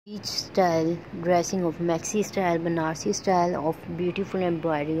Beach style dressing of maxi style, Banarsi style of beautiful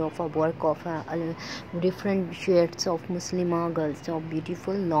embroidery of a work of different shades of Muslima girls of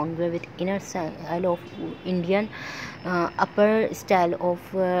beautiful long way with inner style of Indian upper style of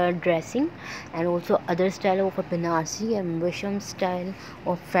dressing, and also other style of a Banarsi and Wisham style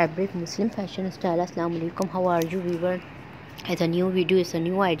of fabric Muslim fashion style. Assalamu alaikum, how are you viewer? It's a new video, it's a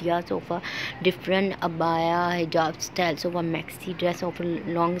new ideas of a different abaya hijab styles of a maxi dress of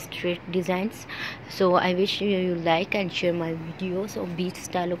long straight designs. So I wish you like and share my videos of beach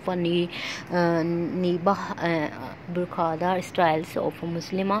style of a niba burqada styles of a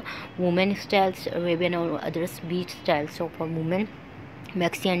Muslima women styles, Arabian or others beach styles of a women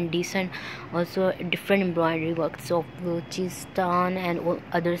maxi and decent, also different embroidery works of Balochistan and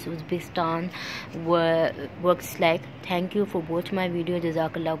others Uzbekistan works like. Thank you for watching my video.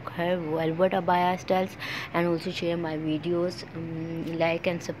 Jazakallah khair. Velvet abaya styles, and also share my videos, like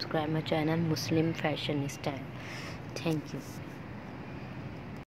and subscribe my channel Muslim fashion style. Thank you.